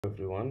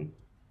Everyone,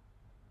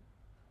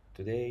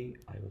 today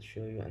I will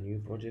show you a new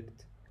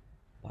project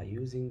by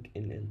using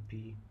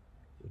NLP,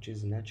 which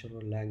is natural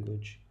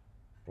language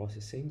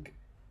processing,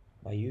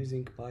 by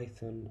using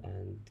Python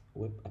and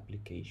web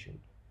application.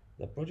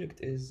 The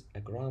project is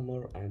a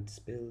grammar and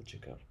spell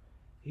checker.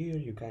 Here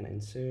you can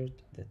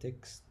insert the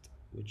text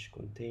which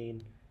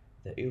contain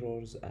the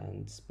errors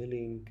and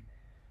spelling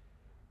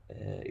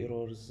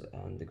errors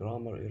and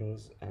grammar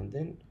errors, and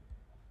then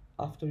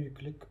after you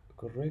click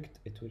correct,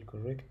 it will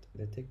correct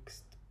the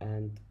text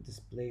and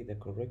display the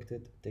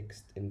corrected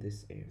text in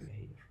this area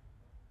here.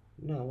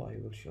 Now I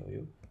will show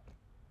you.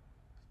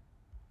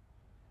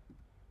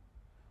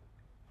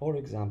 For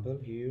example,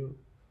 here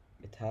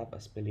it have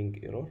a spelling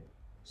error.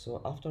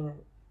 So after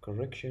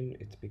correction,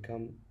 it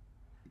become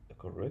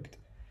correct.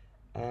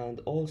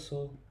 And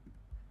also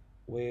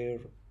where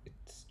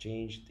it's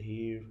changed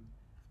here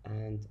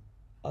and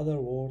other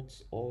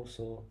words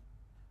also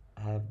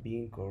have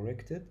been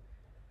corrected.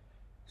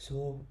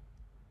 So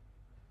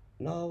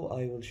now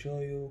I will show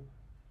you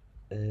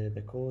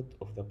the code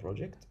of the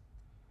project.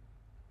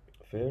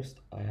 First,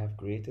 I have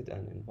created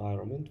an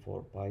environment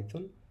for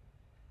Python,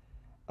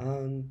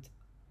 and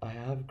I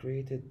have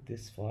created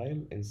this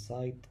file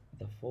inside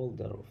the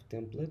folder of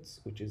templates,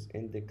 which is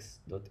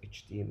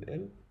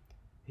index.html.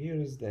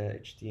 Here is the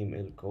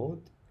HTML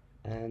code,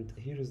 and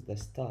here is the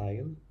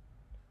style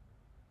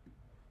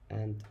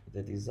and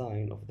the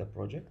design of the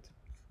project.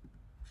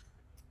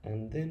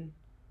 And then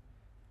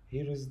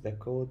here is the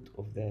code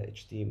of the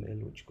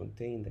HTML, which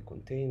contain the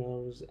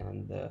containers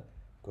and the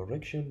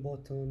correction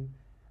button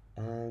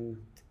and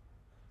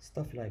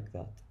stuff like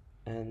that.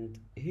 And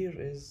here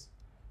is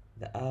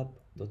the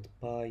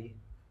app.py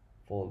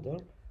folder,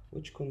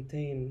 which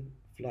contain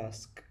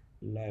Flask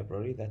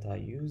library that I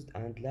used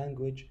and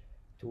language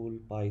tool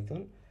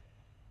Python.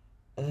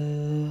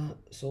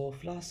 So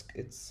Flask,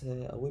 it's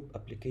a web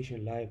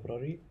application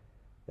library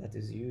that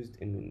is used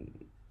in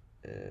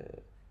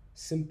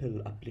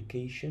simple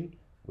application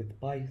with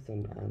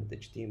Python and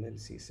HTML,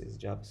 CSS,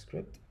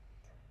 JavaScript,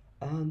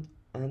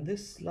 and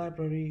this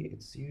library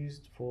it's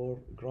used for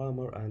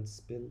grammar and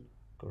spell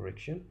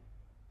correction.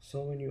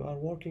 So when you are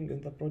working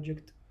in the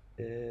project,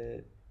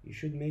 you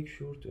should make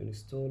sure to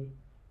install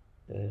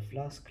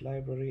Flask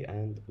library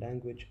and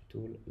language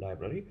tool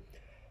library.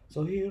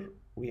 So here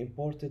we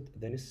imported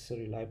the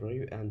necessary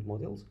library and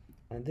models,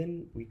 and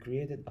then we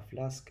created a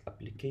Flask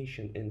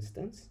application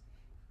instance,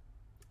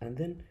 and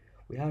then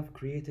we have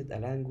created a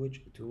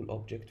language tool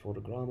object for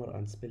grammar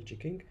and spell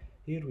checking.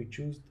 Here we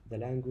choose the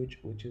language,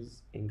 which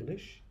is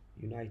English,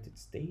 United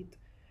States,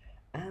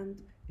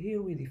 and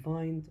here we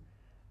defined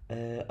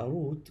a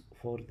route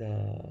for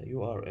the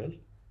URL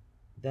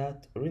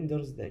that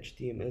renders the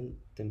HTML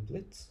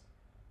templates,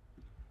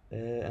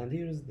 and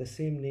here is the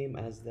same name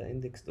as the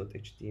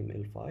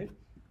index.html file.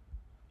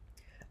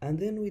 And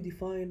then we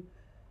define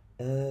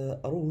a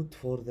route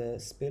for the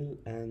spell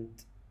and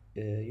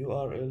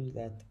URL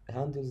that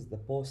handles the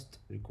post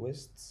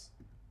requests,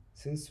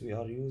 since we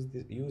are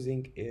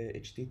using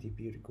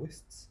HTTP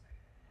requests.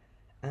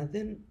 And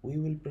then we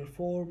will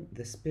perform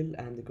the spell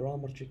and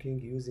grammar checking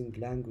using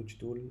language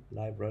tool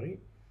library.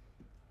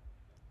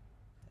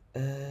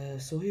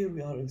 So here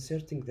we are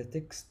inserting the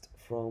text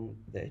from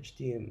the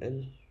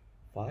HTML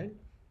file,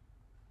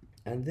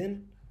 and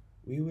then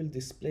we will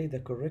display the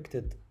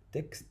corrected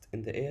text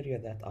in the area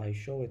that I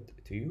show it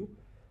to you,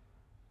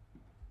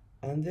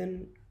 and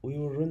then we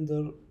will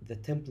render the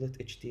template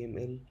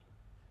HTML,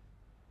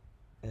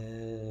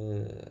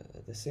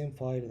 the same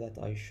file that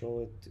I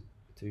show it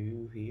to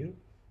you here,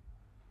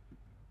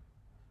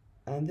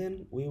 and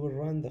then we will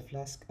run the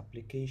Flask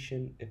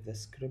application if the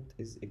script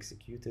is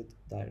executed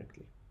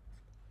directly.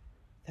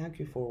 Thank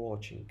you for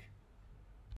watching.